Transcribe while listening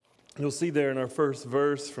You'll see there in our first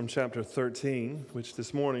verse from chapter 13, which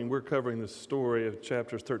this morning we're covering the story of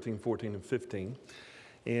chapters 13, 14, and 15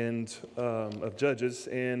 and of Judges.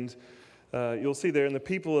 And you'll see there, and the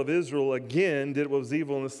people of Israel again did what was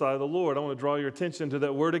evil in the sight of the Lord. I want to draw your attention to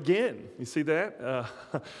that word again. You see that?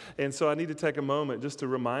 And so I need to take a moment just to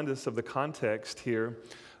remind us of the context here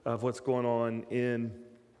of what's going on in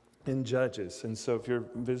Judges. And so if you're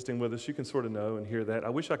visiting with us, you can sort of know and hear that.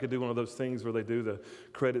 I wish I could do one of those things where they do the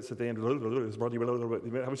credits at the end.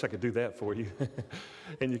 I wish I could do that for you.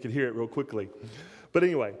 And you could hear it real quickly. But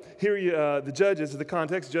anyway, here the Judges, the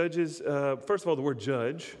context. Judges, first of all, the word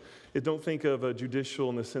judge. Don't think of a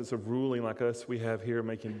judicial in the sense of ruling like us we have here,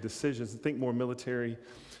 making decisions. Think more military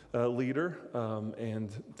leader,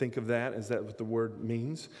 and think of that as that what the word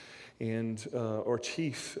means. And or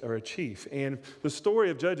chief, or a chief. And the story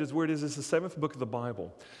of Judges, where it is the seventh book of the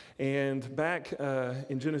Bible. And back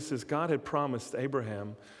in Genesis, God had promised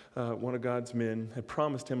Abraham, one of God's men, had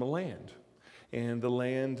promised him a land. And the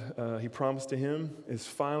land he promised to him is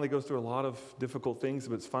finally goes through a lot of difficult things,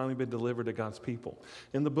 but it's finally been delivered to God's people.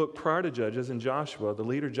 In the book prior to Judges, in Joshua, the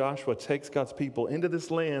leader Joshua takes God's people into this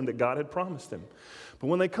land that God had promised them. But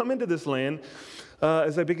when they come into this land,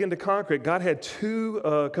 as they begin to conquer it, God had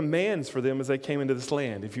two commands for them as they came into this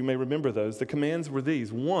land. If you may remember those, the commands were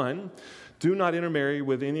these. One, do not intermarry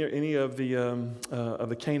with any of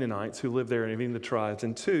the Canaanites who live there, and any of the tribes.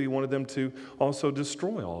 And two, he wanted them to also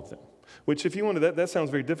destroy all of them. Which, if you wanted that sounds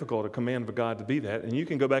very difficult, a command of God to be that. And you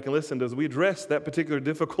can go back and listen to as we address that particular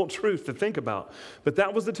difficult truth to think about. But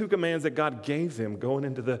that was the two commands that God gave them going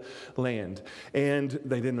into the land. And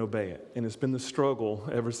they didn't obey it. And it's been the struggle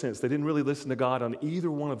ever since. They didn't really listen to God on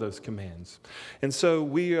either one of those commands. And so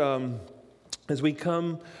we, as we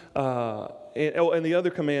come... And the other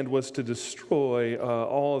command was to destroy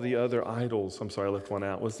all the other idols. I'm sorry, I left one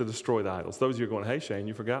out. Was to destroy the idols. Those of you are going, hey, Shane,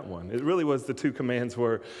 you forgot one. It really was the two commands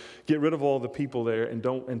were get rid of all the people there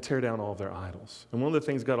and tear down all their idols. And one of the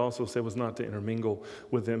things God also said was not to intermingle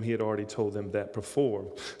with them. He had already told them that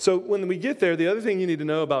before. So when we get there, the other thing you need to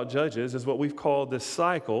know about Judges is what we've called the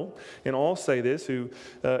cycle. And all say this, who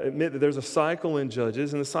admit that there's a cycle in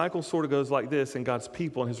Judges. And the cycle sort of goes like this in God's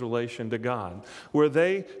people and his relation to God, where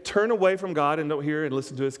they turn away from God and don't hear and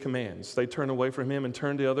listen to his commands. They turn away from him and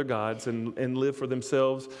turn to other gods and live for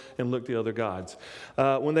themselves and look to other gods.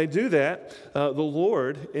 When they do that, the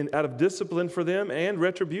Lord, out of discipline for them and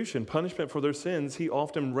retribution, punishment for their sins, he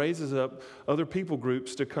often raises up other people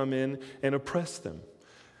groups to come in and oppress them.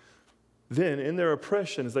 Then, in their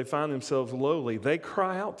oppression, as they find themselves lowly, they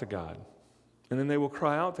cry out to God. And then they will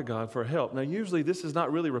cry out to God for help. Now, usually this is not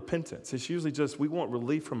really repentance. It's usually just we want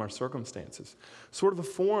relief from our circumstances. Sort of a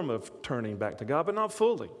form of turning back to God, but not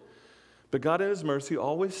fully. But God in his mercy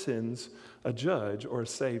always sends a judge or a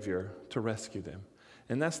savior to rescue them.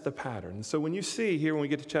 And that's the pattern. So when you see here, when we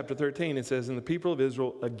get to chapter 13, it says, and the people of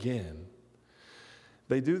Israel again.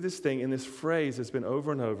 They do this thing, and this phrase has been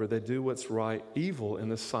over and over. They do what's right, evil in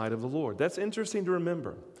the sight of the Lord. That's interesting to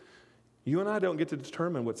remember. You and I don't get to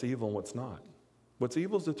determine what's evil and what's not. What's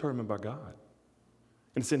evil is determined by God.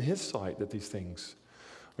 And it's in his sight that these things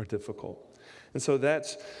are difficult. And so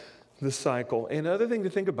that's the cycle. And the other thing to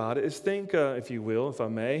think about it is think, if you will, if I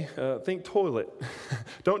may, think toilet.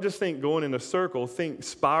 Don't just think going in a circle, think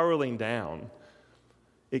spiraling down.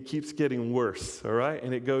 It keeps getting worse, all right?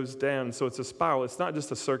 And it goes down. So it's a spiral. It's not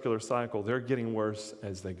just a circular cycle. They're getting worse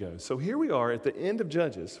as they go. So here we are at the end of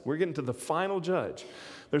Judges. We're getting to the final judge.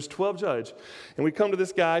 There's 12 judges. And we come to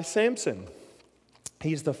this guy, Samson.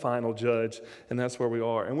 He's the final judge, and that's where we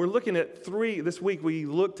are. And we're looking at three. This week we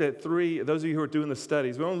looked at three. Those of you who are doing the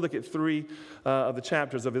studies, we only look at three of the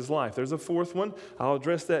chapters of his life. There's a fourth one. I'll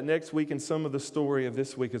address that next week and some of the story of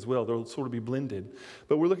this week as well. They'll sort of be blended.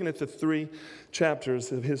 But we're looking at the three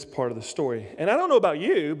chapters of his part of the story. And I don't know about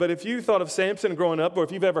you, but if you thought of Samson growing up, or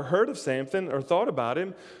if you've ever heard of Samson or thought about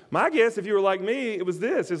him, my guess, if you were like me, it was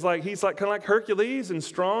this. It's like he's like kind of like Hercules and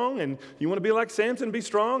strong, and you want to be like Samson, be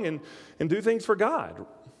strong and do things for God.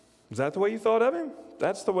 Is that the way you thought of him?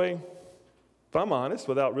 That's the way, if I'm honest,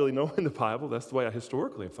 without really knowing the Bible, that's the way I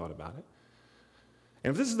historically have thought about it.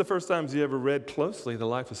 And if this is the first time you ever read closely the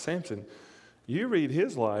life of Samson, you read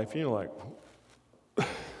his life, and you're like,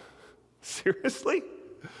 seriously?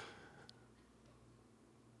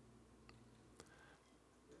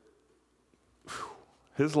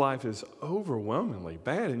 His life is overwhelmingly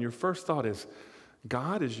bad, and your first thought is,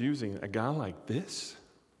 God is using a guy like this?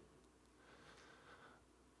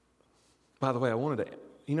 By the way, I wanted to,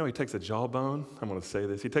 he takes a jawbone. I'm going to say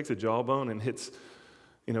this. He takes a jawbone and hits,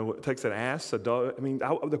 takes an ass, a dog. I mean,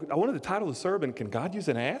 I wanted to title the sermon, Can God Use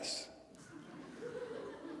an Ass?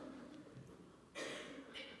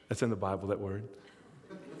 That's in the Bible, that word.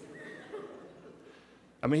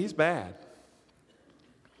 I mean, he's bad.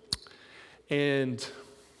 And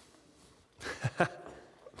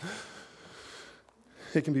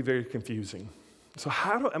it can be very confusing. So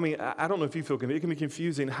I don't know if you feel confused. It can be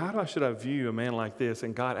confusing. Should I view a man like this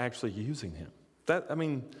and God actually using him?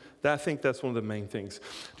 I think that's one of the main things.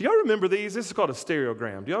 Do y'all remember these? This is called a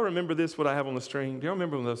stereogram. Do y'all remember this, what I have on the screen? Do y'all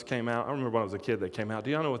remember when those came out? I remember when I was a kid they came out.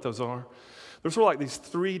 Do y'all know what those are? They're sort of like these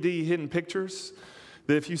 3D hidden pictures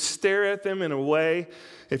that if you stare at them in a way,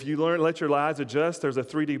 if you let your eyes adjust, there's a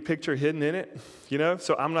 3D picture hidden in it,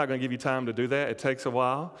 So I'm not going to give you time to do that. It takes a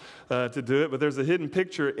while to do it, but there's a hidden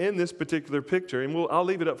picture in this particular picture, and I'll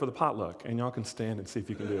leave it up for the potluck, and y'all can stand and see if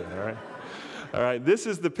you can do it, all right? All right, this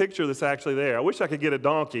is the picture that's actually there. I wish I could get a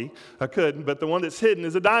donkey. I couldn't, but the one that's hidden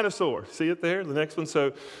is a dinosaur. See it there, the next one?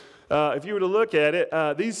 So if you were to look at it,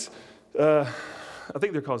 these... I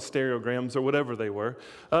think they're called stereograms or whatever they were.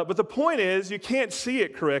 But the point is, you can't see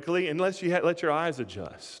it correctly unless you let your eyes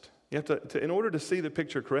adjust. You have to, in order to see the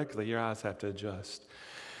picture correctly, your eyes have to adjust.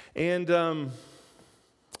 And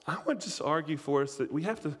I want to just argue for us that we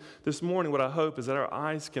have to, this morning, what I hope is that our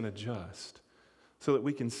eyes can adjust so that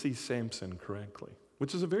we can see Samson correctly,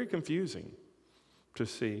 which is very confusing to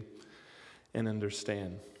see and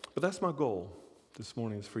understand. But that's my goal this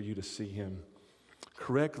morning, is for you to see him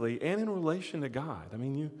correctly and in relation to God.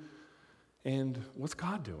 And what's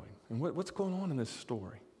God doing? And what's going on in this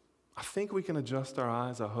story? I think we can adjust our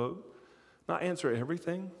eyes, I hope. Not answer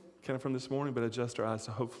everything kind of from this morning, but adjust our eyes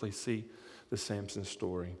to hopefully see the Samson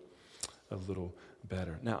story a little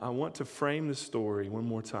better. Now, I want to frame the story one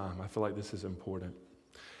more time. I feel like this is important.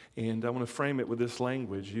 And I want to frame it with this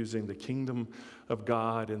language using the kingdom of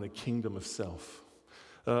God and the kingdom of self.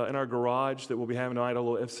 In our garage that we'll be having tonight, a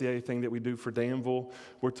little FCA thing that we do for Danville,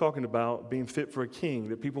 we're talking about being fit for a king,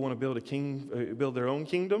 that people want to build their own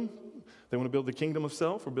kingdom. They want to build the kingdom of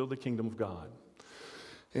self or build the kingdom of God.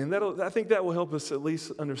 And I think that will help us at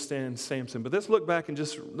least understand Samson. But let's look back and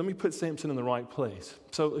let me put Samson in the right place.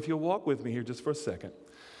 So if you'll walk with me here just for a second.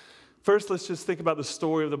 First, let's just think about the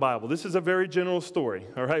story of the Bible. This is a very general story,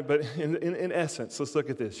 all right? But in essence, let's look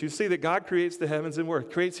at this. You see that God creates the heavens and earth,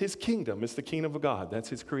 creates his kingdom. It's the kingdom of God. That's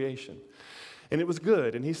his creation. And it was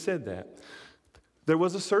good, and he said that. There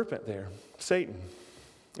was a serpent there, Satan,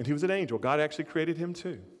 and he was an angel. God actually created him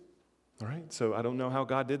too, all right? So I don't know how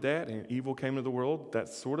God did that, and evil came into the world.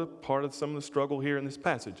 That's sort of part of some of the struggle here in this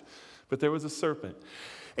passage. But there was a serpent.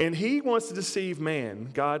 And he wants to deceive man,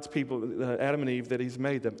 God's people, Adam and Eve, that he's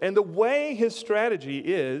made them. And the way his strategy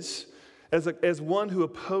is, as one who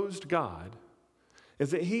opposed God,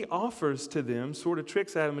 is that he offers to them, sort of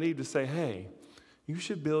tricks Adam and Eve to say, hey, you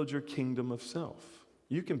should build your kingdom of self.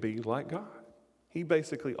 You can be like God. He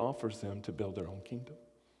basically offers them to build their own kingdom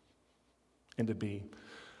and to be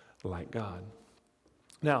like God.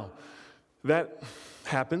 Now, that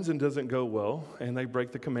happens and doesn't go well, and they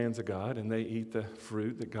break the commands of God, and they eat the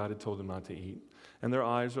fruit that God had told them not to eat, and their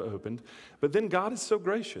eyes are opened. But then God is so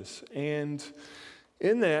gracious, and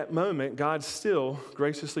in that moment, God still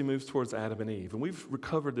graciously moves towards Adam and Eve. And we've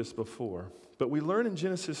recovered this before, but we learn in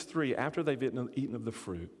Genesis 3, after they've eaten of the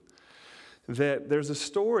fruit, that there's a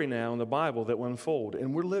story now in the Bible that will unfold,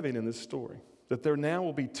 and we're living in this story, that there now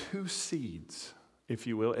will be two seeds, if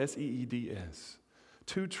you will, S-E-E-D-S.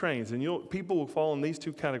 Two trains, and people will fall in these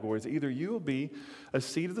two categories. Either you will be a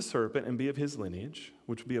seed of the serpent and be of his lineage,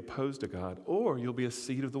 which will be opposed to God, or you'll be a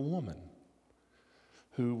seed of the woman,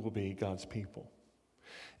 who will be God's people.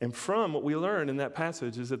 And from what we learn in that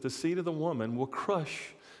passage is that the seed of the woman will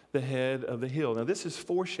crush the head of the heel. Now, this is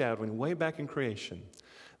foreshadowing way back in creation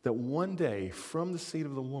that one day from the seed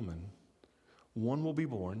of the woman, one will be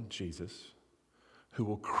born, Jesus, who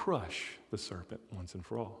will crush the serpent once and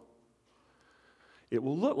for all. It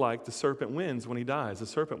will look like the serpent wins when he dies. The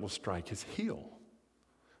serpent will strike his heel,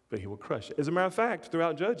 but he will crush it. As a matter of fact,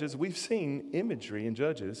 throughout Judges, we've seen imagery in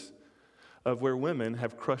Judges of where women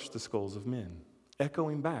have crushed the skulls of men,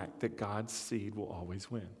 echoing back that God's seed will always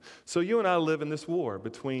win. So you and I live in this war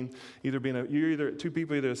between two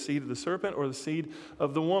people, either a seed of the serpent or the seed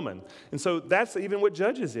of the woman. And so that's even what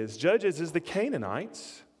Judges is. Judges is the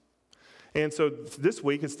Canaanites. And so this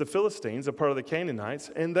week, it's the Philistines, a part of the Canaanites,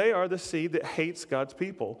 and they are the seed that hates God's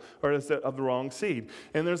people, or is of the wrong seed.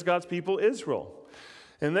 And there's God's people, Israel,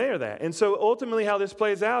 and they are that. And so ultimately how this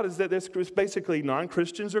plays out is that there's basically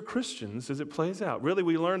non-Christians or Christians as it plays out. Really,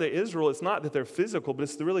 we learn that Israel, it's not that they're physical, but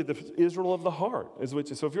it's really the Israel of the heart.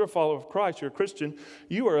 So if you're a follower of Christ, you're a Christian,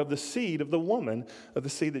 you are of the seed of the woman, of the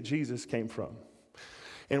seed that Jesus came from.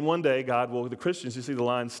 And one day, the Christians, you see the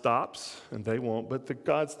line stops, and they won't, but the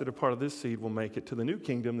gods that are part of this seed will make it to the new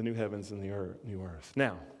kingdom, the new heavens, and the new earth.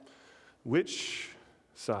 Now, which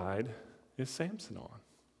side is Samson on?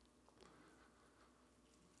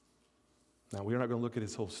 Now, we're not going to look at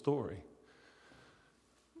his whole story,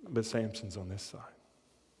 but Samson's on this side.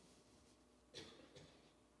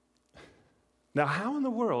 Now, how in the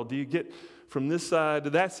world do you get from this side to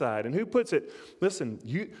that side? And who puts it? Listen,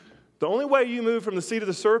 the only way you move from the seed of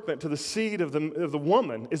the serpent to the seed of the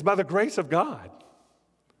woman is by the grace of God.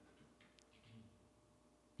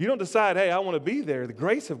 You don't decide, hey, I want to be there. The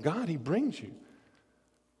grace of God, he brings you.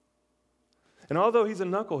 And although he's a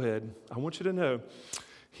knucklehead, I want you to know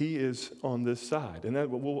he is on this side. And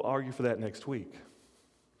we'll argue for that next week.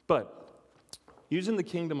 But using the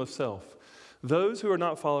kingdom of self, those who are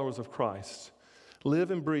not followers of Christ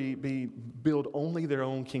live and build only their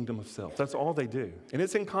own kingdom of self. That's all they do. And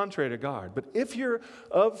it's in contrary to God. But if you're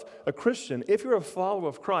of a Christian, if you're a follower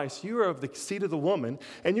of Christ, you are of the seed of the woman,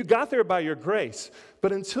 and you got there by your grace.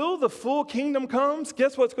 But until the full kingdom comes,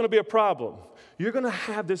 guess what's going to be a problem? You're going to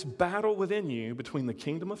have this battle within you between the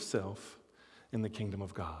kingdom of self and the kingdom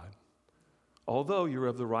of God. Although you're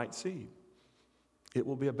of the right seed, it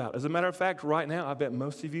will be a battle. As a matter of fact, right now, I bet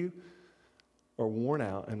most of you are worn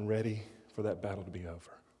out and ready for that battle to be over.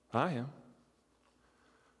 I am.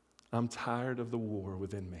 I'm tired of the war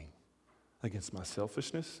within me against my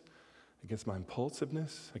selfishness, against my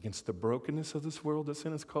impulsiveness, against the brokenness of this world that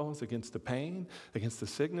sin has caused, against the pain, against the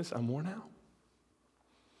sickness. I'm worn out.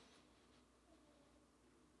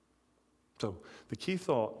 So the key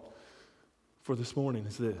thought for this morning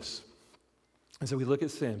is this. And so we look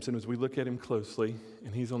at Samson, as we look at him closely,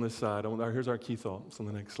 and he's on this side. Here's our key thought. It's on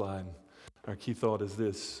the next slide. Our key thought is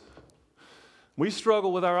this. We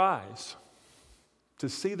struggle with our eyes to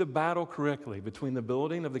see the battle correctly between the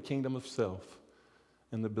building of the kingdom of self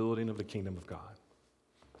and the building of the kingdom of God.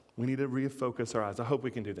 We need to refocus our eyes. I hope we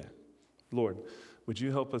can do that. Lord, would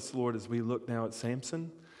you help us, Lord, as we look now at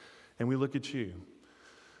Samson and we look at you?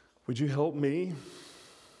 Would you help me?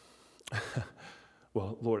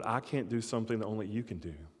 Well, Lord, I can't do something that only you can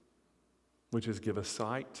do, which is give us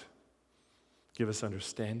sight, give us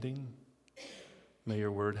understanding. May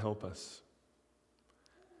your word help us.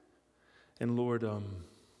 And Lord,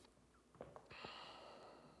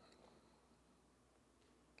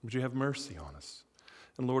 would you have mercy on us?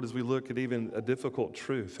 And Lord, as we look at even a difficult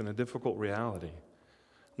truth and a difficult reality,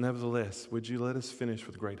 nevertheless, would you let us finish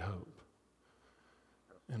with great hope?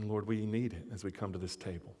 And Lord, we need it as we come to this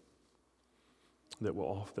table that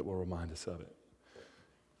will remind us of it.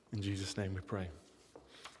 In Jesus' name we pray.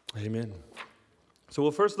 Amen. So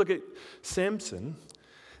we'll first look at Samson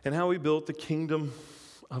and how he built the kingdom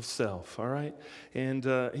of self, all right? And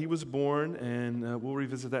he was born, and we'll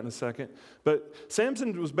revisit that in a second. But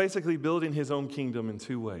Samson was basically building his own kingdom in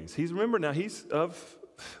two ways. He's of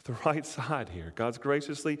the right side here. God's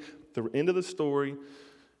graciously, the end of the story,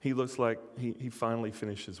 he looks like he finally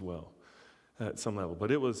finishes well at some level.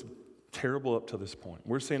 But it was terrible up to this point.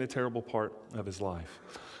 We're seeing a terrible part of his life.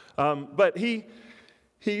 But he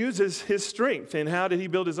uses his strength. And how did he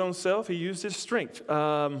build his own self? He used his strength.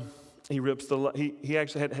 He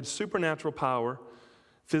actually had supernatural power,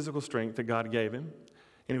 physical strength that God gave him.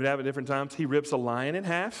 And he would have it at different times. He rips a lion in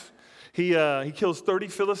half. He kills 30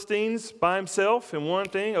 Philistines by himself in one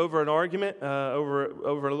thing over an argument, over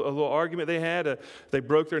a little argument they had. They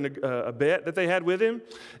broke a bet that they had with him.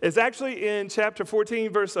 It's actually in chapter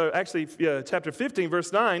 15, verse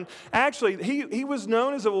 9. Actually, he was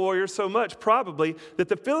known as a warrior so much, probably, that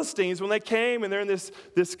the Philistines, when they came and they're in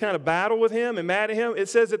this kind of battle with him and mad at him, it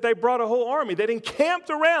says that they brought a whole army. They encamped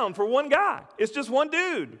around for one guy. It's just one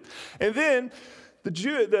dude. And then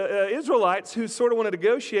the Israelites, who sort of want to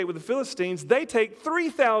negotiate with the Philistines, they take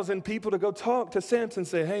 3,000 people to go talk to Samson and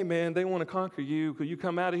say, hey, man, they want to conquer you. Could you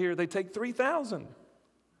come out of here? They take 3,000.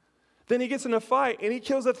 Then he gets in a fight, and he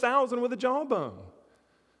kills 1,000 with a jawbone.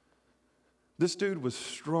 This dude was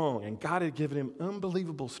strong, and God had given him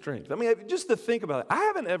unbelievable strength. I mean, just to think about it, I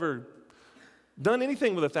haven't ever done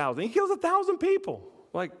anything with 1,000. He kills 1,000 people,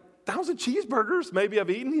 like 1,000 cheeseburgers maybe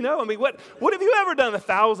I've eaten, I mean, what have you ever done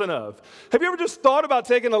 1,000 of? Have you ever just thought about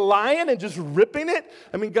taking a lion and just ripping it?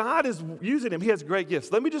 I mean, God is using him. He has great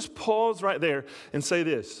gifts. Let me just pause right there and say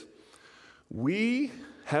this. We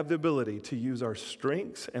have the ability to use our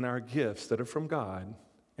strengths and our gifts that are from God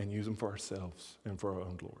and use them for ourselves and for our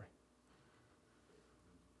own glory.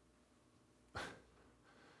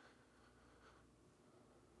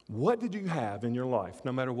 What did you have in your life,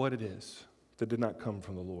 no matter what it is, that did not come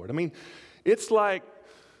from the Lord? I mean, it's like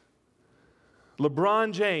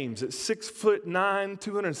LeBron James at 6'9",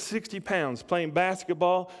 260 pounds, playing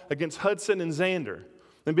basketball against Hudson and Xander.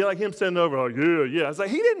 And be like him standing over, like, yeah. I was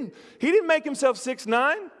like, he didn't make himself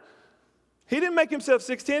 6'9". He didn't make himself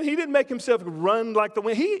 6'10". He didn't make himself run like the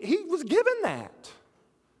wind. He was given that.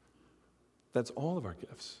 That's all of our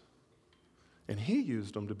gifts. And he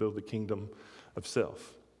used them to build the kingdom of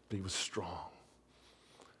self. But he was strong.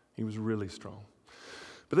 He was really strong.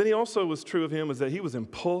 But then he also was true of him was that he was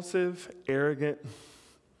impulsive, arrogant,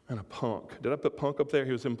 and a punk. Did I put punk up there?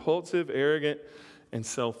 He was impulsive, arrogant, and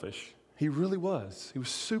selfish. He really was. He was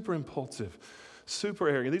super impulsive, super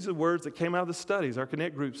arrogant. These are the words that came out of the studies, our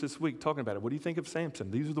Connect groups this week talking about it. What do you think of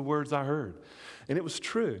Samson? These are the words I heard. And it was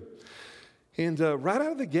true. And right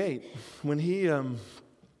out of the gate, when he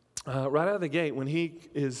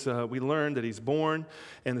we learned that he's born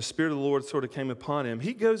and the Spirit of the Lord sort of came upon him.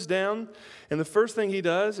 He goes down, and the first thing he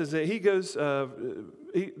does is that he goes,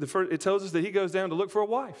 it tells us that he goes down to look for a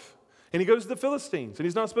wife. And he goes to the Philistines, and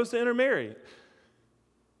he's not supposed to intermarry.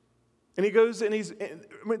 And he goes, and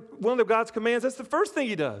one of God's commands, that's the first thing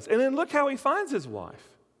he does. And then look how he finds his wife.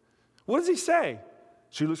 What does he say?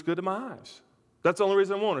 She looks good to my eyes. That's the only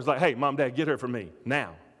reason I want her. It's like, hey, Mom, Dad, get her for me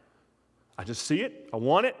now. I just see it. I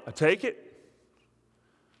want it. I take it.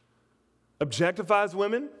 Objectifies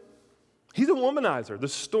women. He's a womanizer. The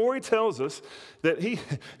story tells us that he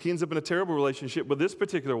ends up in a terrible relationship with this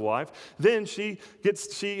particular wife. Then she gets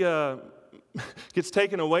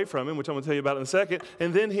taken away from him, which I'm going to tell you about in a second.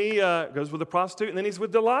 And then he goes with a prostitute, and then he's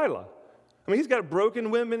with Delilah. I mean, he's got broken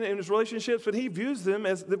women in his relationships, but he views them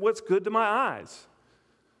as what's good to my eyes.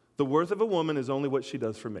 The worth of a woman is only what she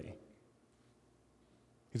does for me.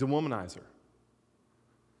 He's a womanizer.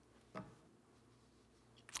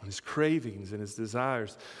 And his cravings and his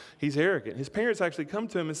desires. He's arrogant. His parents actually come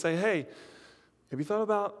to him and say, hey, have you thought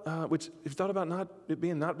about not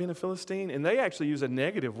being a Philistine? And they actually use a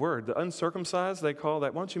negative word. The uncircumcised, they call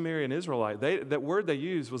that, why don't you marry an Israelite? That word they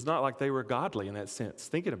used was not like they were godly in that sense,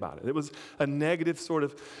 thinking about it. It was a negative sort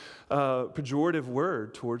of pejorative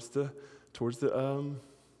word towards the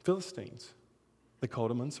Philistines. They called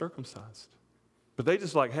them uncircumcised. But they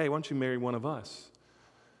just like, hey, why don't you marry one of us?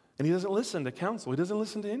 And he doesn't listen to counsel. He doesn't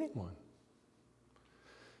listen to anyone.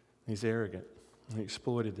 He's arrogant. He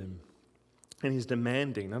exploited them. And he's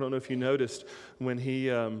demanding. I don't know if you noticed when he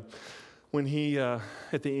at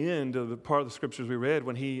the end of the part of the scriptures we read,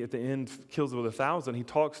 when he at the end kills with 1,000, he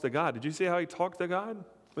talks to God. Did you see how he talked to God?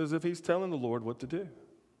 As if he's telling the Lord what to do.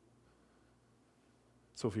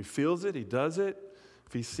 So if he feels it, he does it.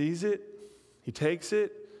 If he sees it, he takes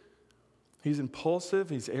it. He's impulsive,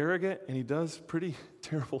 he's arrogant, and he does pretty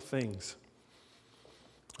terrible things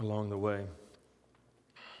along the way.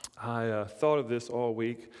 I thought of this all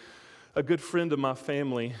week. A good friend of my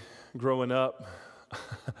family growing up,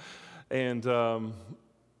 and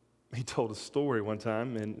he told a story one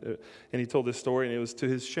time, and he told this story, and it was to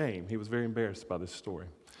his shame. He was very embarrassed by this story.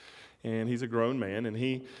 And he's a grown man, and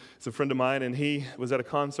he's a friend of mine, and he was at a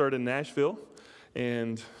concert in Nashville,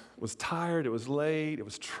 and was tired, it was late, it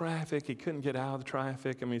was traffic, he couldn't get out of the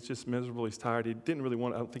traffic. I mean, it's just miserable, he's tired. He didn't really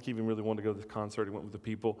want, I don't think he even really wanted to go to the concert. He went with the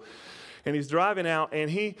people. And he's driving out, and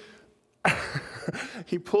he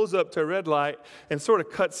pulls up to a red light and sort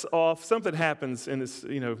of cuts off. Something happens in this,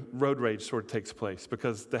 road rage sort of takes place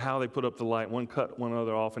because how they put up the light, one cut one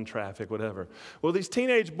other off in traffic, whatever. Well, these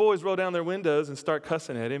teenage boys roll down their windows and start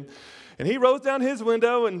cussing at him. And he rolls down his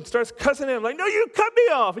window and starts cussing at him like, no, you cut me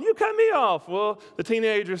off, and you cut me off. Well, the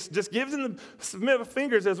teenager just gives him the middle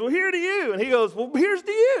finger and says, well, here to you. And he goes, well, here's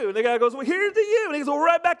to you. And the guy goes, well, here's to you. And he goes, well,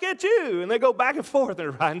 right back at you. And they go back and forth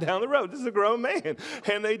and riding down the road. This is a grown man.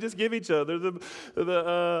 And they just give each other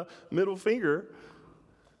the middle finger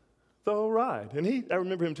the whole ride. And I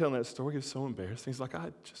remember him telling that story. He was so embarrassed. He's like,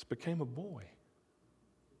 I just became a boy.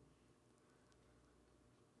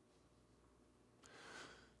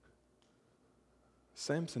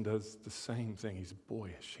 Samson does the same thing. He's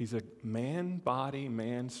boyish. He's a man body,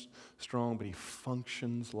 man strong, but he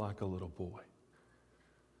functions like a little boy.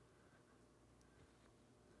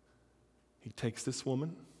 He takes this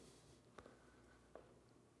woman,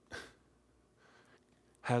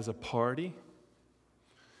 has a party,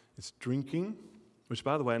 it's drinking, which,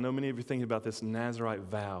 by the way, I know many of you are thinking about this Nazirite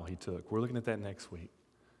vow he took. We're looking at that next week.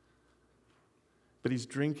 But he's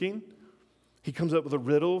drinking. He comes up with a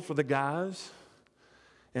riddle for the guys.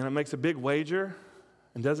 And it makes a big wager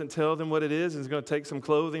and doesn't tell them what it is and is going to take some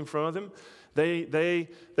clothing from them. They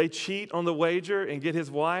cheat on the wager and get his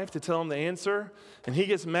wife to tell him the answer. And he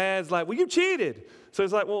gets mad. It's like, well, you cheated. So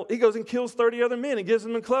he's like, well, he goes and kills 30 other men and gives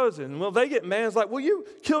them the clothing. Well, they get mad. It's like, well, you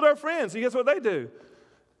killed our friends. So guess what they do?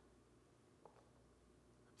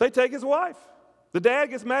 They take his wife. The dad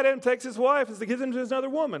gets mad at him, takes his wife, and gives him to another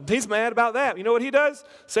woman. He's mad about that. You know what he does?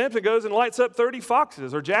 Samson goes and lights up 30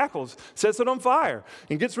 foxes or jackals, sets it on fire,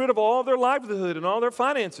 and gets rid of all their livelihood and all their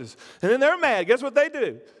finances. And then they're mad. Guess what they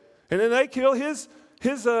do? And then they kill his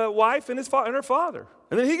wife and her father.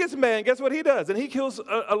 And then he gets mad, and guess what he does? And he kills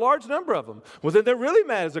a large number of them. Well, then they're really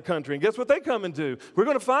mad as a country, and guess what they come and do? We're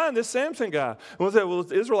going to find this Samson guy. And the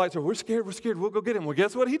Israelites are, we're scared, we'll go get him. Well,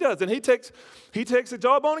 guess what he does? And he takes a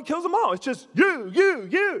jawbone and kills them all. It's just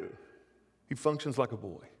you. He functions like a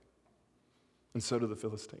boy. And so do the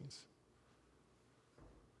Philistines.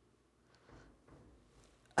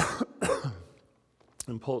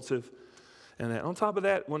 Impulsive. And on top of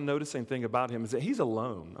that, one noticing thing about him is that he's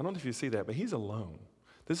alone. I don't know if you see that, but he's alone.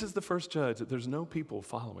 This is the first judge that there's no people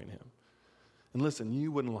following him. And listen,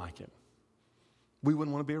 you wouldn't like him. We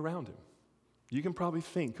wouldn't want to be around him. You can probably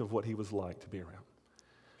think of what he was like to be around.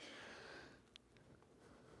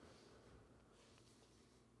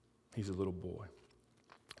 He's a little boy.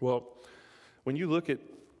 Well, when you look at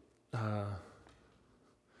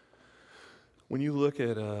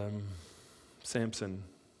Samson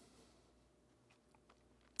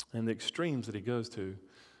and the extremes that he goes to,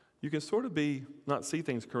 you can sort of not see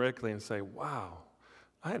things correctly and say, wow,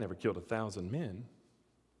 I had never killed 1,000 men.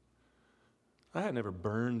 I had never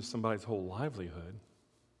burned somebody's whole livelihood.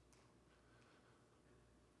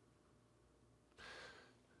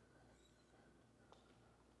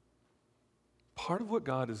 Part of what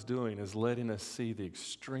God is doing is letting us see the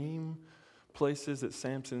extreme places that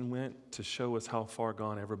Samson went to show us how far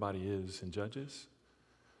gone everybody is in Judges.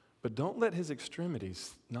 But don't let his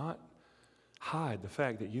extremities not hide the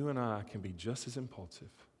fact that you and I can be just as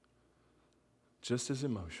impulsive, just as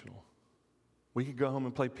emotional. We could go home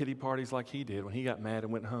and play pity parties like he did when he got mad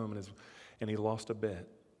and went home and he lost a bet.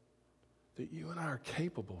 That you and I are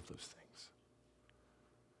capable of those things.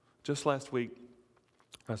 Just last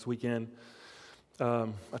weekend,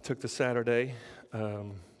 I took the Saturday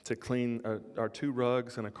to clean our 2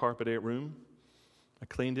 rugs and a carpeted room. I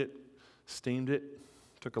cleaned it, steamed it.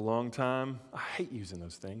 Took a long time. I hate using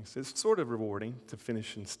those things. It's sort of rewarding to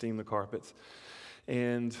finish and steam the carpets.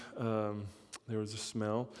 And there was a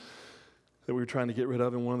smell that we were trying to get rid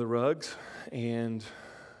of in one of the rugs. And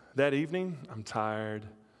that evening, I'm tired,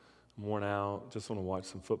 I'm worn out, just want to watch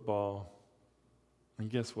some football. And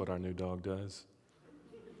guess what our new dog does?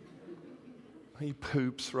 He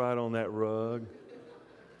poops right on that rug.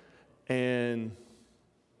 And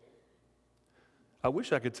I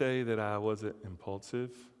wish I could tell you that I wasn't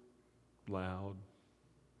impulsive, loud,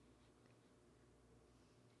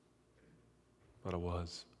 but I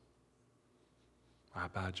was.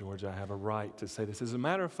 By George, I have a right to say this. As a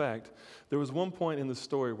matter of fact, there was one point in the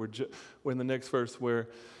story where in the next verse where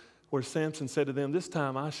Samson said to them, "This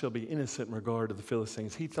time I shall be innocent in regard to the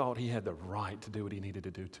Philistines." He thought he had the right to do what he needed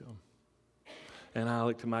to do to them. And I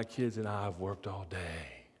looked at my kids and I've worked all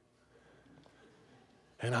day.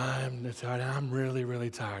 And I'm tired. I'm really,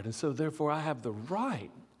 really tired. And so therefore I have the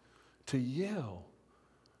right to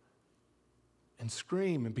and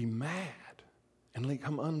scream and be mad and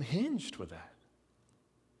become unhinged with that.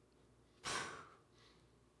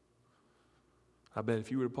 I bet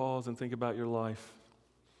if you were to pause and think about your life,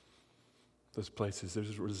 those places,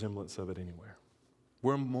 there's a resemblance of it anywhere.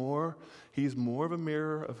 He's more of a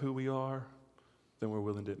mirror of who we are than we're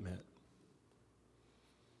willing to admit.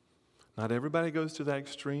 Not everybody goes to that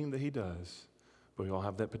extreme that he does, but we all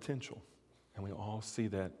have that potential, and we all see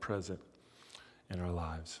that present in our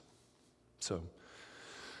lives. So,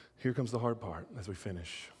 here comes the hard part as we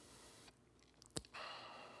finish.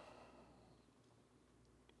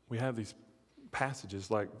 We have these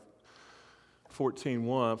passages like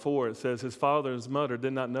 14:4. It says, his father and his mother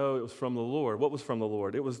did not know it was from the Lord. What was from the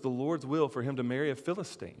Lord? It was the Lord's will for him to marry a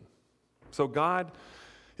Philistine. So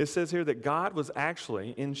it says here that God was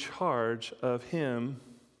actually in charge of him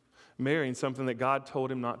marrying something that God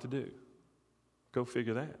told him not to do. Go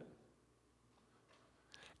figure that.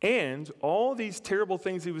 And all these terrible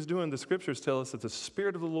things he was doing, the scriptures tell us that the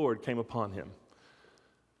Spirit of the Lord came upon him.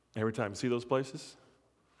 Every time you see those places,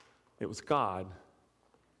 it was God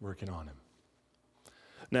working on him.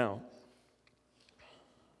 Now,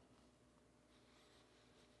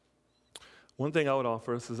 one thing I would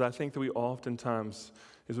offer us is I think that we oftentimes,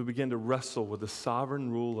 as we begin to wrestle with the sovereign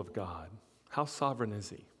rule of God, how sovereign is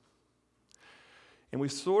he? And we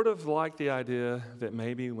sort of like the idea that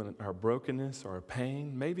maybe when our brokenness or our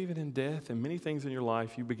pain, maybe even in death and many things in your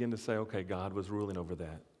life, you begin to say, okay, God was ruling over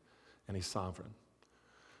that, and he's sovereign.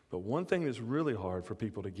 But one thing that's really hard for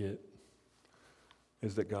people to get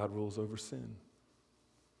is that God rules over sin.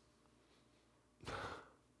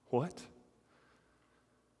 What?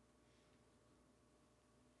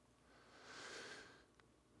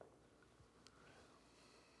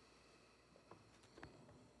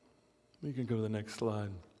 You can go to the next slide.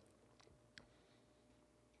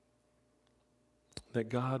 That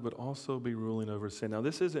God would also be ruling over sin. Now,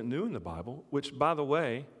 this isn't new in the Bible, which, by the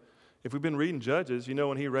way, if we've been reading Judges, you know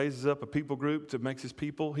when he raises up a people group to make his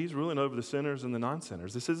people, he's ruling over the sinners and the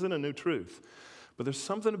non-sinners. This isn't a new truth. But there's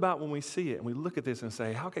something about when we see it and we look at this and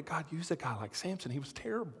say, how could God use a guy like Samson? He was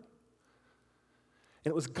terrible.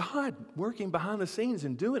 And it was God working behind the scenes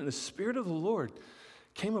and doing it. And the Spirit of the Lord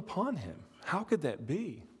came upon him. How could that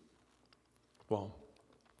be? Well,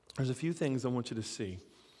 there's a few things I want you to see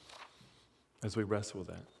as we wrestle with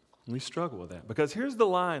that. And we struggle with that. Because here's the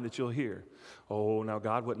line that you'll hear. Oh, now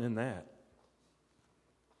God wasn't in that.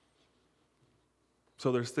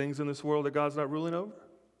 So there's things in this world that God's not ruling over?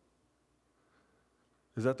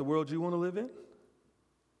 Is that the world you want to live in?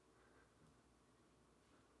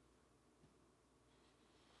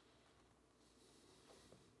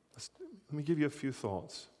 Let me give you a few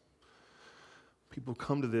thoughts. People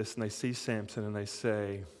come to this and they see Samson and they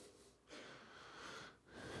say,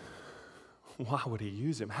 why would he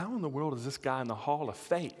use him? How in the world is this guy in the hall of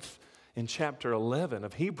faith in chapter 11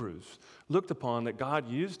 of Hebrews looked upon that God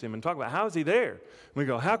used him and talk about how is he there? And we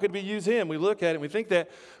go, how could we use him? We look at it and we think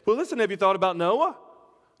that, well, listen, have you thought about Noah?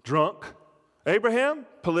 Drunk. Abraham,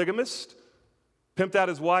 polygamist, pimped out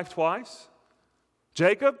his wife twice.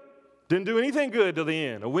 Jacob, didn't do anything good till the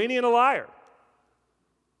end, a weenie and a liar.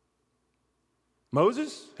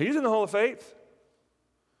 Moses, he's in the hall of faith.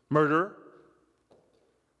 Murderer.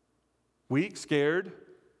 Weak, scared.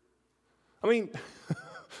 I mean,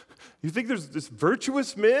 you think there's this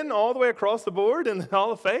virtuous men all the way across the board in the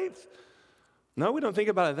hall of faith? No, we don't think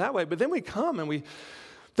about it that way. But then we come and we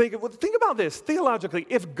think, well, think about this theologically.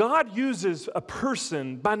 If God uses a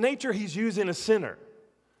person, by nature he's using a sinner.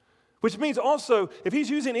 Which means also, if he's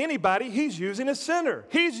using anybody, he's using a sinner.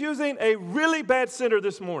 He's using a really bad sinner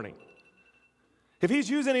this morning. If he's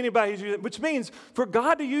using anybody, he's using, which means for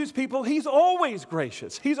God to use people, he's always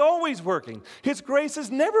gracious. He's always working. His grace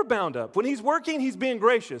is never bound up. When he's working, he's being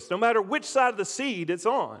gracious, no matter which side of the seed it's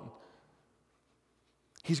on.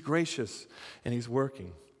 He's gracious and he's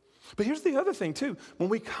working. But here's the other thing, too. When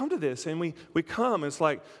we come to this and we come, it's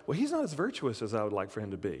like, well, he's not as virtuous as I would like for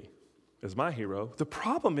him to be, as my hero. The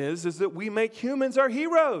problem is that we make humans our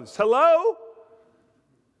heroes. Hello?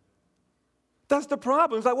 That's the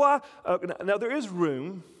problem. It's like, well, now there is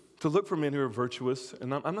room to look for men who are virtuous,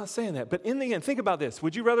 and I'm not saying that. But in the end, think about this.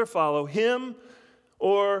 Would you rather follow him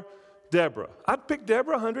or Deborah? I'd pick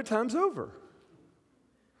Deborah 100 times over.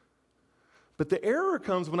 But the error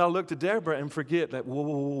comes when I look to Deborah and forget that,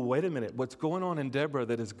 whoa, wait a minute. What's going on in Deborah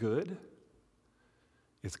that is good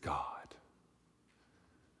is God.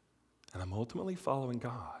 And I'm ultimately following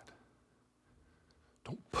God.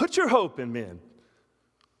 Don't put your hope in men.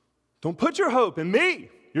 Don't put your hope in me,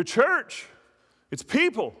 your church, its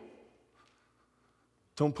people.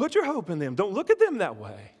 Don't put your hope in them. Don't look at them that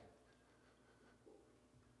way.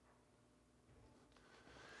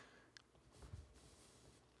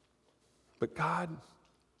 But God,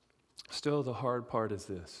 still the hard part is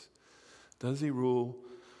this. Does he rule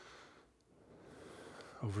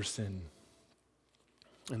over sin?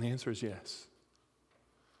 And the answer is yes.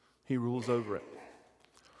 He rules over it.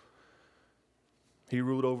 He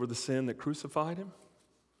ruled over the sin that crucified him.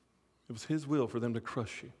 It was his will for them to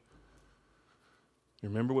crush you. You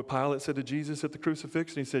remember what Pilate said to Jesus at the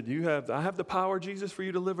crucifixion? He said, I have the power, Jesus, for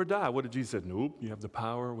you to live or die. What did Jesus say? Nope, you have the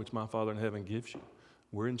power which my Father in heaven gives you.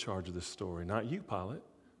 We're in charge of this story, not you, Pilate.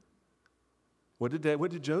 What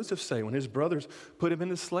did Joseph say when his brothers put him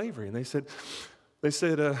into slavery? And he said,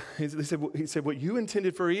 what you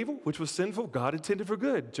intended for evil, which was sinful, God intended for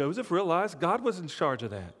good. Joseph realized God was in charge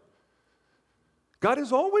of that. God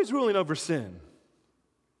is always ruling over sin.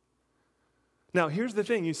 Now, here's the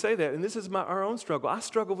thing. You say that, and this is our own struggle. I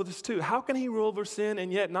struggle with this too. How can he rule over sin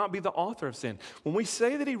and yet not be the author of sin? When we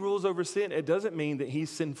say that he rules over sin, it doesn't mean that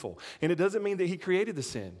he's sinful. And it doesn't mean that he created the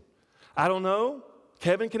sin. I don't know.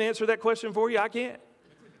 Kevin can answer that question for you. I can't.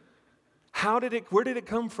 Where did it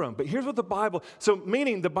come from? But here's what the Bible,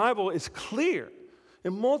 meaning the Bible is clear.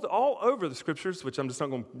 And all over the scriptures, which I'm just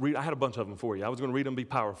not going to read. I had a bunch of them for you. I was going to read them and be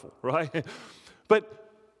powerful, right? But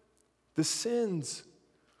the sins,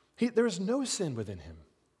 there is no sin within him.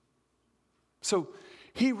 So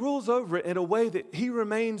he rules over it in a way that he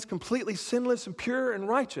remains completely sinless and pure and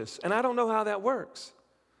righteous. And I don't know how that works.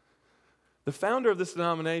 The founder of this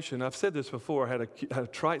denomination, I've said this before, had a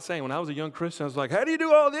trite saying. When I was a young Christian, I was like, how do you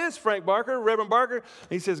do all this, Frank Barker, Reverend Barker? And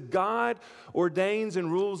he says, God ordains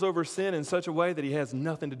and rules over sin in such a way that he has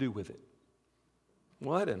nothing to do with it.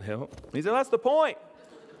 Well, that didn't help. He said, that's the point.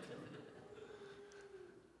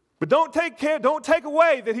 But don't take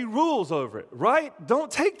away that he rules over it, right?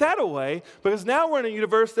 Don't take that away, because now we're in a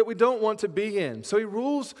universe that we don't want to be in. So he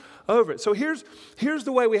rules over it. So here's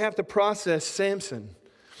the way we have to process Samson.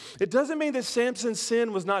 It doesn't mean that Samson's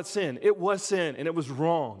sin was not sin. It was sin, and it was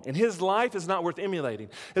wrong. And his life is not worth emulating.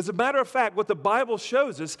 As a matter of fact, what the Bible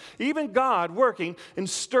shows us, even God working and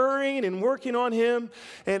stirring and working on him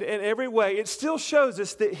and every way, it still shows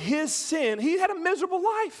us that his sin, he had a miserable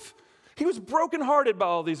life. He was brokenhearted by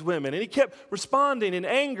all these women, and he kept responding in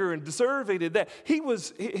anger and deserving that.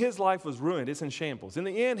 His life was ruined. It's in shambles. In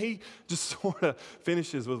the end, he just sort of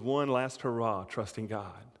finishes with one last hurrah, trusting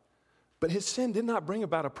God. But his sin did not bring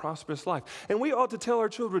about a prosperous life. And we ought to tell our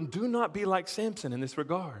children, do not be like Samson in this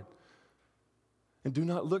regard. And do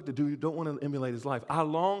not look to do, you don't want to emulate his life.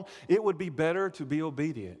 It would be better to be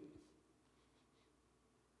obedient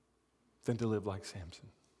than to live like Samson.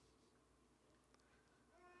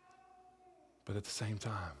 But at the same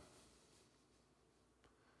time,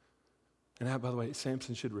 and by the way,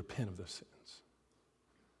 Samson should repent of those sins.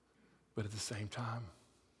 But at the same time,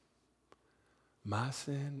 my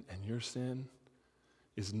sin and your sin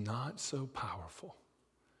is not so powerful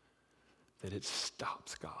that it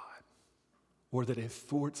stops God, or that it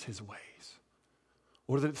thwarts his ways,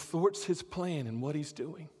 or that it thwarts his plan and what he's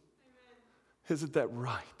doing. Amen. Isn't that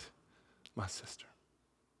right, my sister?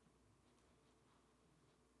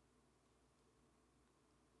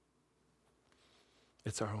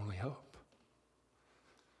 It's our only hope.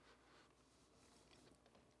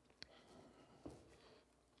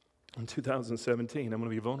 In 2017, I'm going to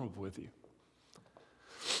be vulnerable with you.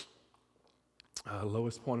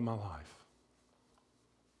 Lowest point in my life.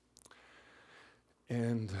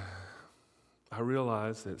 And I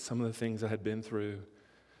realized that some of the things I had been through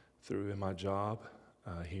in my job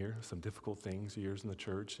here, some difficult things, years in the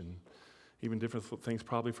church, and even difficult things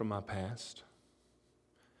probably from my past,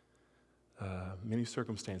 many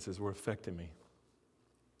circumstances were affecting me.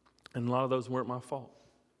 And a lot of those weren't my fault.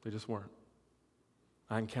 They just weren't.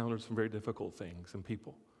 I encountered some very difficult things and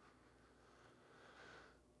people.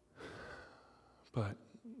 But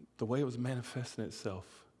the way it was manifesting itself,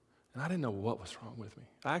 and I didn't know what was wrong with me.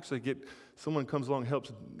 I actually someone comes along,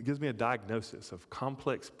 gives me a diagnosis of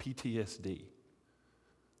complex PTSD.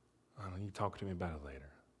 I don't know, you talk to me about it later.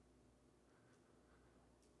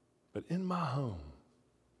 But in my home,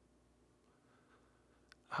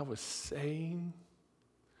 I was saying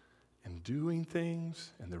and doing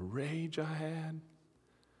things, and the rage I had,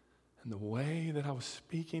 and the way that I was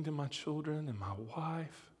speaking to my children and my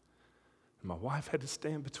wife had to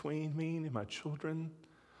stand between me and my children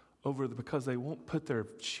because they won't put their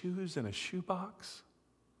shoes in a shoebox,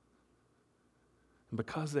 and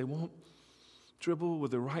because they won't dribble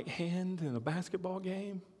with the right hand in a basketball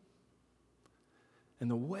game. And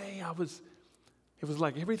the way it was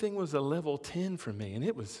like everything was a level 10 for me.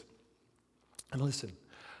 And listen,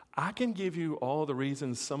 I can give you all the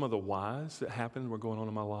reasons, some of the whys that happened were going on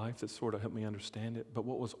in my life that sort of helped me understand it. But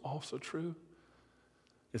what was also true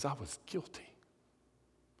is I was guilty.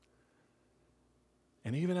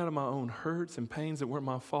 And even out of my own hurts and pains that weren't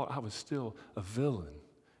my fault, I was still a villain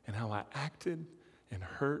in how I acted and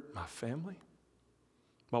hurt my family.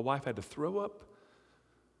 My wife had to throw up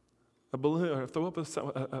a balloon or throw up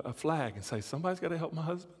a flag and say, somebody's got to help my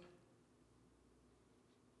husband.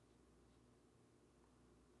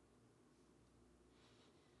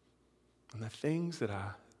 And the things that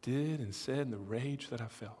I did and said and the rage that I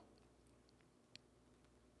felt.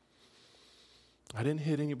 I didn't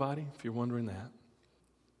hit anybody, if you're wondering that.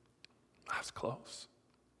 I was close.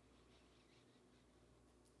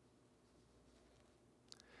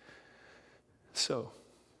 So,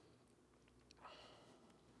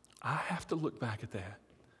 I have to look back at that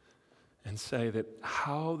and say that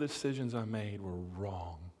how the decisions I made were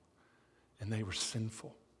wrong, and they were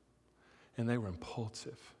sinful, and they were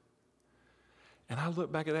impulsive. And I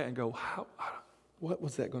look back at that and go, what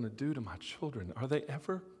was that going to do to my children?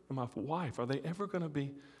 And my wife, are they ever going to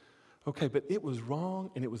be okay? But it was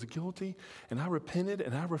wrong, and it was guilty, and I repented,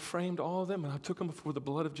 and I reframed all of them, and I took them before the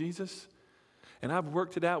blood of Jesus. And I've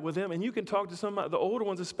worked it out with them. And you can talk to some of the older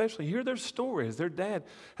ones especially. Hear their stories. Their dad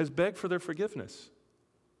has begged for their forgiveness.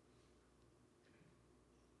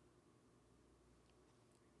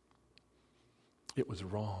 It was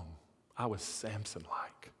wrong. I was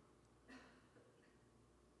Samson-like.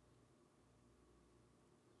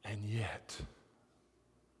 And yet,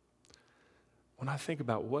 when I think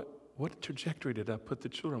about what trajectory did I put the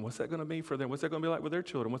children? What's that going to be for them? What's that going to be like with their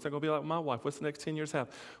children? What's that going to be like with my wife? What's the next 10 years have?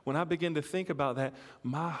 When I begin to think about that,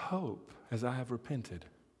 my hope, as I have repented,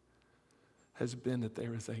 has been that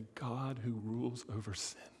there is a God who rules over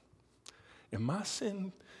sin. And my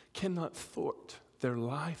sin cannot thwart their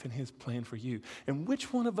life and his plan for you. And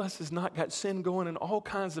which one of us has not got sin going in all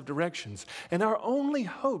kinds of directions? And our only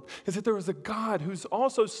hope is that there is a God who's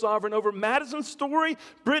also sovereign over Madison's story,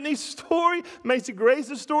 Brittany's story, Macy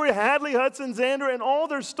Grace's story, Hadley, Hudson, Xander, and all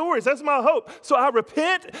their stories. That's my hope. So I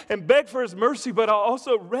repent and beg for his mercy, but I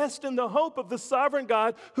also rest in the hope of the sovereign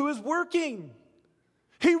God who is working.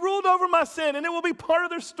 He ruled over my sin, and it will be part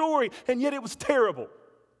of their story, and yet it was terrible.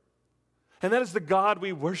 And that is the God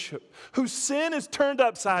we worship, whose sin is turned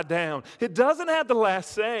upside down. It doesn't have the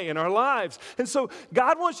last say in our lives. And so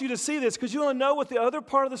God wants you to see this because you want to know what the other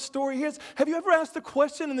part of the story is. Have you ever asked the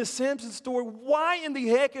question in the Samson story, why in the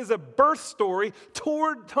heck is a birth story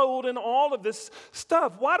told in all of this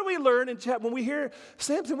stuff? Why do we learn when we hear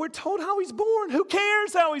Samson, we're told how he's born? Who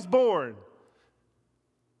cares how he's born?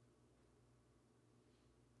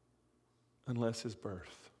 Unless his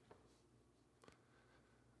birth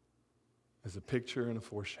is a picture and a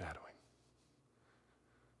foreshadowing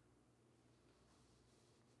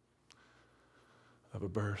of a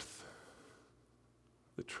birth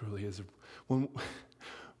that truly is.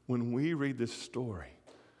 When we read this story,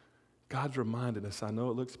 God's reminded us, I know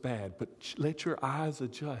it looks bad, but let your eyes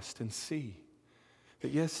adjust and see that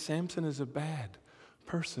yes, Samson is a bad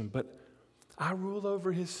person, but I rule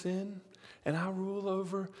over his sin. And I rule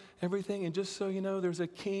over everything. And just so you know, there's a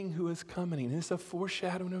king who is coming. And it's a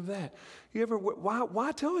foreshadowing of that.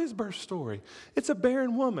 Why tell his birth story? It's a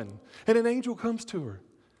barren woman. And an angel comes to her.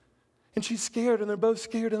 And she's scared. And they're both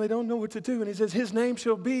scared. And they don't know what to do. And he says, his name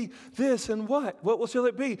shall be this and what? What shall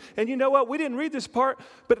it be? And you know what? We didn't read this part.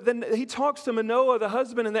 But then he talks to Manoah, the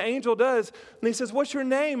husband, and the angel does. And he says, what's your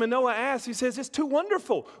name? And Noah asks. He says, it's too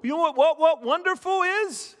wonderful. You know what wonderful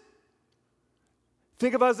is?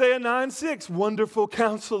 Think of Isaiah 9:6, wonderful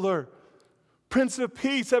counselor, Prince of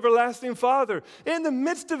Peace, everlasting Father. In the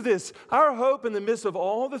midst of this, our hope in the midst of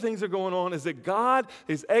all the things that are going on is that God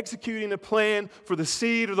is executing a plan for the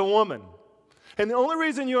seed of the woman. And the only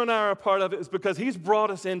reason you and I are a part of it is because he's brought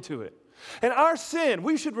us into it. And our sin,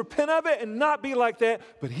 we should repent of it and not be like that,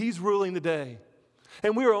 but he's ruling the day.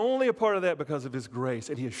 And we are only a part of that because of his grace.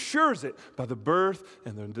 And he assures it by the birth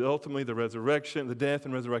and then ultimately the resurrection, the death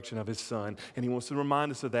and resurrection of his son. And he wants to remind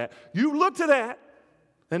us of that. You look to that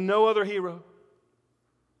and no other hero.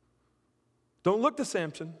 Don't look to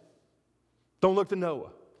Samson. Don't look to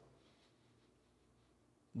Noah.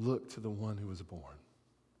 Look to the one who was born.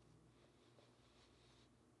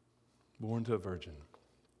 Born to a virgin.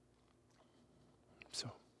 So,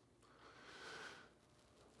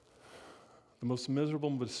 the most miserable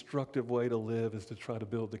and destructive way to live is to try to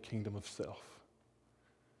build the kingdom of self.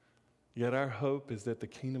 Yet our hope is that the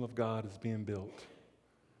kingdom of God is being built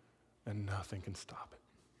and nothing can stop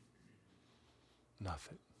it.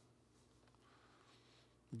 Nothing.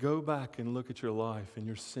 Go back and look at your life and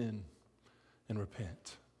your sin and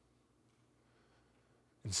repent.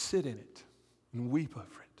 And sit in it and weep over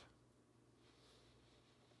it.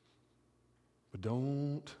 But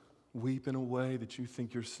don't weep in a way that you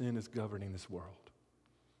think your sin is governing this world.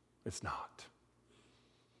 It's not.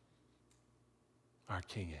 Our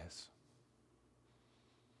King is.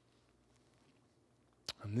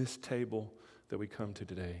 And this table that we come to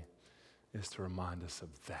today is to remind us of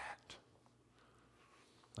that.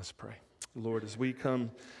 Let's pray. Lord, as we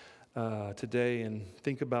come today and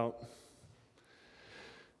think about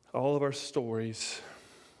all of our stories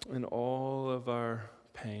and all of our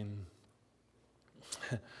pain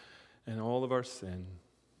and all of our sin,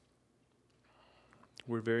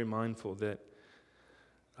 we're very mindful that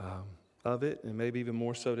of it, and maybe even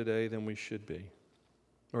more so today than we should be.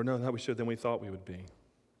 Or no, not we should, than we thought we would be.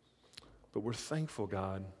 But we're thankful,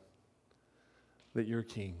 God, that you're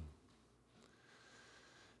King.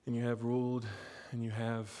 And you have ruled, and you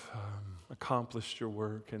have accomplished your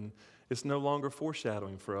work, and it's no longer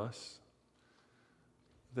foreshadowing for us.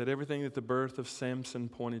 That everything that the birth of Samson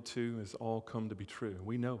pointed to has all come to be true.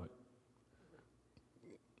 We know it.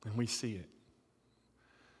 And we see it.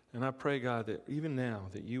 And I pray, God, that even now,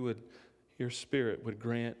 that you would, your Spirit would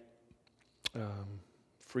grant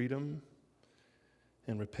freedom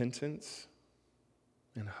and repentance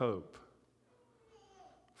and hope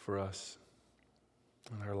for us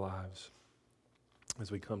in our lives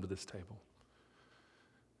as we come to this table.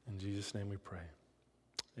 In Jesus' name we pray.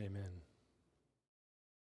 Amen.